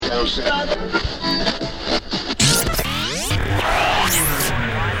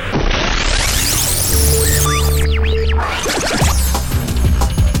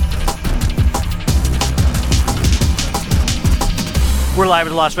We're live at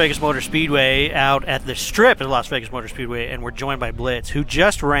the Las Vegas Motor Speedway out at the Strip at the Las Vegas Motor Speedway, and we're joined by Blitz, who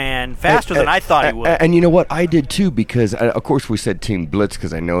just ran faster than I thought he would. And you know what? I did too, because, of course, we said Team Blitz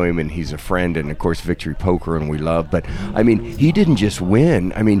because I know him and he's a friend, and, of course, Victory Poker and we love. But, I mean, he didn't just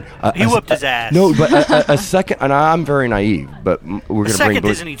win. I mean... he whooped his ass. No, but a second... And I'm very naive, but we're going to bring Blitz... A second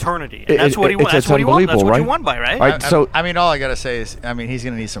is an eternity. And that's what he won. That's what he won. That's what you won by, right? I mean, all I got to say is, I mean, he's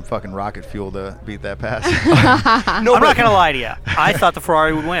going to need some fucking rocket fuel to beat that pass. No, I'm not going to lie to you. I thought the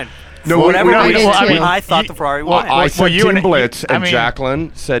Ferrari would win. No, I thought the Ferrari would win. I said Team Blitz, and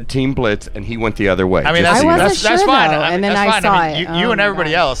Jacqueline said Team Blitz, and he went the other way. I mean, I wasn't sure, that's fine. though, and then I saw it. You and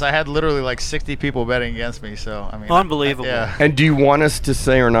everybody else, I had literally like 60 people betting against me, so, I mean... Unbelievable. Yeah. And do you want us to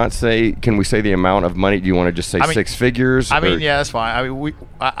say or not say, can we say the amount of money? Do you want to just say six figures? I mean, yeah, that's fine. I mean,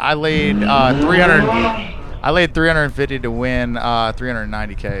 I laid 300... I laid 350 to win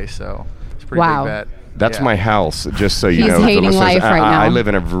 390K, so it's a pretty big bet. That's my house, just so you know. He's hating life right now. I live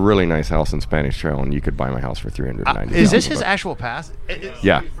in a really nice house in Spanish Trail, and you could buy my house for $390. Is this his actual pass?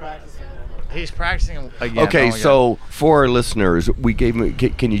 Yeah. He's practicing again. Okay, so for our listeners, we gave him.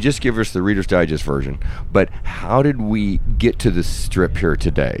 Can you just give us the Reader's Digest version? But how did we get to the Strip here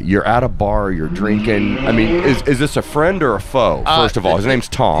today? You're at a bar, you're drinking. I mean, is this a friend or a foe? First of all, his name's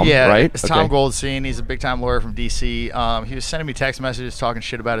Tom, right? It's Tom Goldstein. He's a big-time lawyer from D.C. He was sending me text messages talking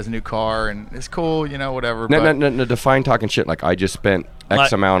shit about his new car, and it's cool, you know, whatever. No, define talking shit. Like, I just spent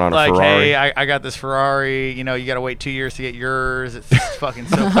X amount on a Ferrari. Hey, I got this Ferrari. You know, you got to wait 2 years to get yours. It's fucking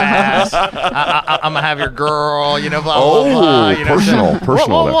so fast. I'm gonna have your girl. You know, blah blah blah. You know,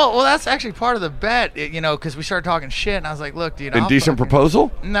 personal. Well, that's actually part of the bet. You know, because we started talking shit, and I was like, look, dude. Indecent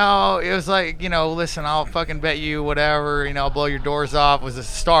proposal? No, it was like, you know, listen, I'll fucking bet you whatever. You know, I'll blow your doors off. Was the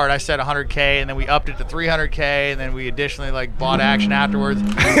start. I said 100K, and then we upped it to 300K, and then we additionally like bought action afterwards.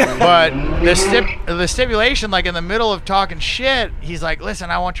 But the stipulation, like in the middle of talking shit, he's like,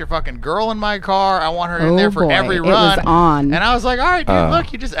 listen, I want your fucking girl in my car. I want her in there for every run. It was on. And I was like, all right, dude,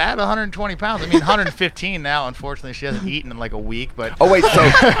 look, you just add 120 pounds. I mean, 115 now. Unfortunately, she hasn't eaten in like a week. But so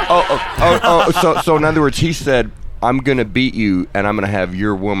in other words, he said, I'm gonna beat you, and I'm gonna have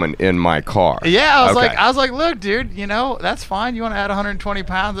your woman in my car. Yeah, I was like, look, dude, you know, that's fine. You want to add 120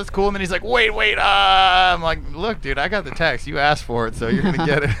 pounds? That's cool. And then he's like, wait. I'm like, look, dude, I got the text. You asked for it, so you're gonna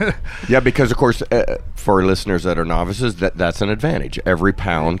get it. Yeah, because of course, for listeners that are novices, that's an advantage. Every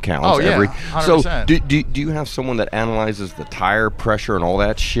pound counts. Oh yeah, 100%. So do you have someone that analyzes the tire pressure and all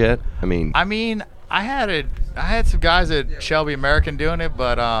that shit? I mean, I had some guys at Shelby American doing it,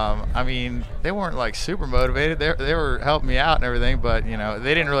 but I mean, they weren't like super motivated. They were helping me out and everything, but you know,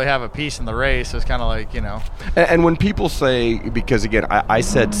 they didn't really have a piece in the race. So it's kind of like, you know. And when people say, because again, I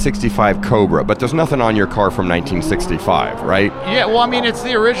said 65 Cobra, but there's nothing on your car from 1965, right? Yeah, well, I mean, it's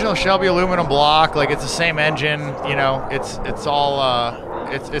the original Shelby aluminum block. Like, it's the same engine. You know, it's all.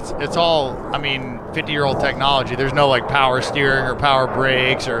 It's all, I mean, 50-year-old technology. There's no like power steering or power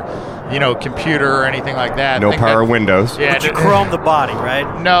brakes or, you know, computer or anything like that. No power windows. Yeah, but you chrome the body,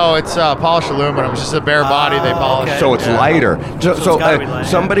 right? No, it's polished aluminum. It's just a bare body they polish. Okay. So it's lighter. So lighter.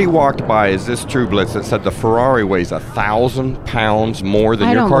 Somebody walked by, is this true, Blitz, that said the Ferrari weighs 1,000 pounds more than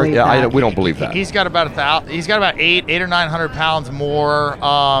your car? We don't believe that. He's got about 800 or 900 pounds more,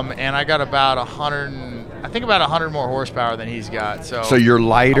 and I got about 100. I think about 100 more horsepower than he's got. So you're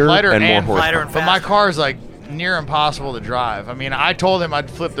lighter and more horsepower. Lighter and but my car is like near impossible to drive. I mean, I told him I'd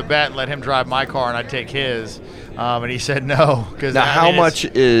flip the bet and let him drive my car and I'd take his. And he said no. Now, how much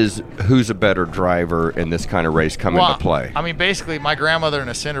is who's a better driver in this kind of race come into play? I mean, basically, my grandmother in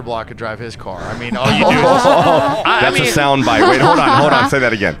a cinder block could drive his car. I mean, all you do is... That's a sound bite. Wait, hold on. Say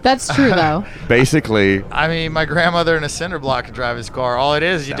that again. That's true, though. Basically... I mean, my grandmother in a cinder block could drive his car. All it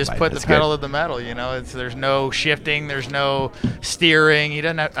is, you just put the pedal to the metal, you know? There's no shifting. There's no steering. He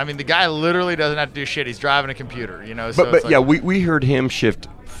doesn't have... I mean, the guy literally doesn't have to do shit. He's driving a computer, you know? So but yeah, we heard him shift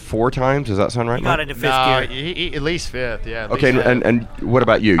 4 times. Does that sound right? He got into 5th gear. He, at least 5th, yeah. Okay, and what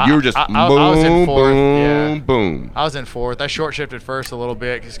about you? You were just I was in 4th, boom, boom. I was in 4th. I short shifted first a little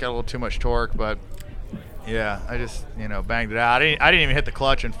bit because it's got a little too much torque, but yeah, I just banged it out. I didn't even hit the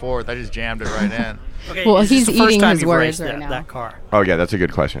clutch in 4th. I just jammed it right in. Okay, Well, is this he's the first eating time his you've words raced right now. that car? Oh yeah, that's a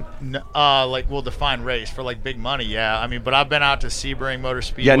good question. No, like we'll define race for like big money. Yeah, I mean, but I've been out to Sebring Motor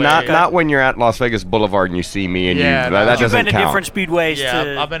Speedway. Yeah, not when you're at Las Vegas Boulevard and you see me and Yeah, you. no. That You've doesn't You've been count. to different speedways.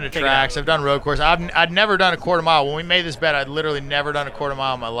 Yeah, I've been to take it tracks. out. I've done road course. I'd never done a quarter mile. When we made this bet, I'd literally never done a quarter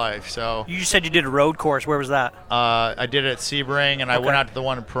mile in my life. So You said you did a road course. Where was that? I did it at Sebring, and I went out to the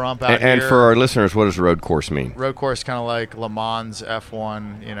one in Pahrump out And here. for our listeners, what does road course mean? road course, kind of like Le Mans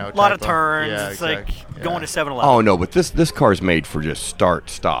F1. You know, A lot type of turns. Yeah, it's exactly. like going to 7-Eleven. Oh no, but this car's made for just start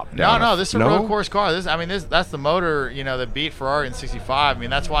stop. No, this is a road course car. That's the motor, that beat Ferrari in '65. I mean,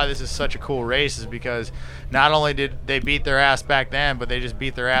 that's why this is such a cool race, is because not only did they beat their ass back then, but they just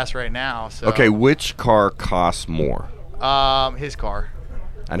beat their ass right now. So Okay, which car costs more? his car.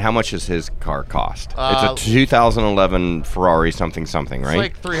 And how much does his car cost? Uh, it's a 2011 Ferrari something, right? It's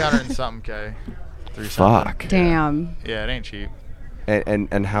like 300 and something K. Fuck. Damn. Yeah, it ain't cheap.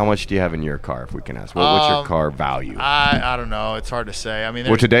 And how much do you have in your car, if we can ask? What's your car value? I don't know. It's hard to say. I mean,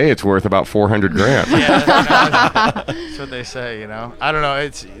 Well, today it's worth about $400 grand. yeah, that's what they say. I don't know.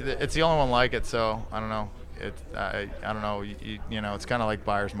 It's the only one like it, so I don't know. I don't know. It's kind of like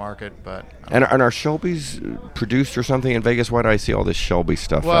buyer's market, but. And are Shelby's produced or something in Vegas? Why do I see all this Shelby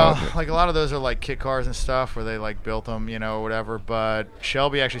stuff? Well, like a lot of those are like kit cars and stuff where they like built them, or whatever. But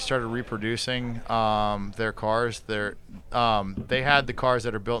Shelby actually started reproducing their cars. They had the cars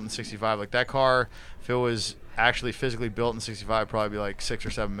that are built in '65. Like that car, if it was actually physically built in '65, probably be like $6 or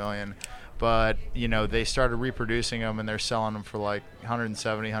 $7 million. But they started reproducing them, and they're selling them for like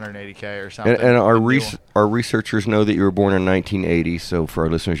 170, 180K or something. And our researchers know that you were born in 1980. So for our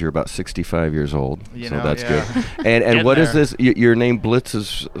listeners, you're about 65 years old. So that's good. And what is this? Your name Blitz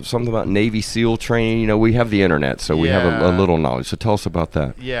is something about Navy SEAL training. We have the internet, so we have a little knowledge. So tell us about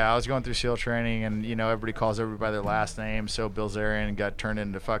that. Yeah, I was going through SEAL training, and everybody calls everybody by their last name. So Bilzerian got turned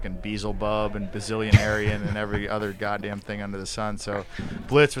into fucking Beelzebub and Bazillionarian and every other goddamn thing under the sun. So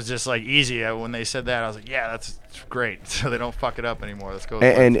Blitz was just like easy. When they said that, I was like, yeah, that's great. So they don't fuck it up anymore. Let's go.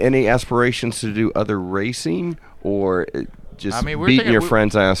 And any aspirations to do other racing, or just beating your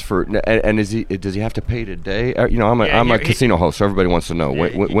friend's ass for? And does he have to pay today? I'm a casino host, so everybody wants to know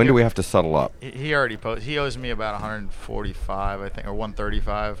when do we have to settle up? He already he owes me about 145, I think, or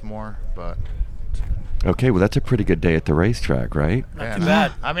 135 more, but. Okay, well that's a pretty good day at the racetrack, right? Not too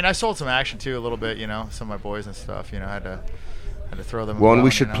bad. I mean, I sold some action too, a little bit. Some of my boys and stuff. I had to throw them. Well, and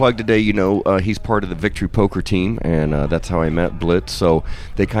we should plug today. He's part of the Victory Poker team, and that's how I met Blitz. So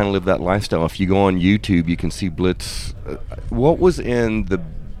they kind of live that lifestyle. If you go on YouTube, you can see Blitz. What was in the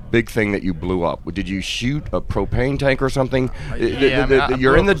big thing that you blew up? Did you shoot a propane tank or something?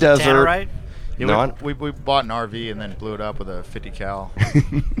 You're in the desert. Tannerite? Yeah, we bought an RV and then blew it up with a 50 cal.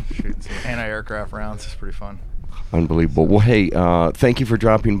 Shoot some anti-aircraft rounds. It's pretty fun. Unbelievable. Well, hey, thank you for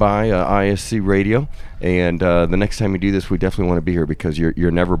dropping by ISC Radio. And the next time you do this, we definitely want to be here because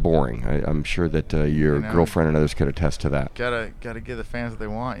you're never boring. I'm sure that your girlfriend and others could attest to that. Gotta give the fans what they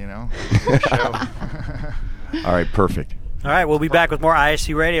want, All right, perfect. All right, we'll be back with more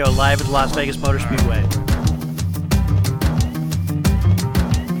ISC Radio live at the Las Vegas Motor Speedway.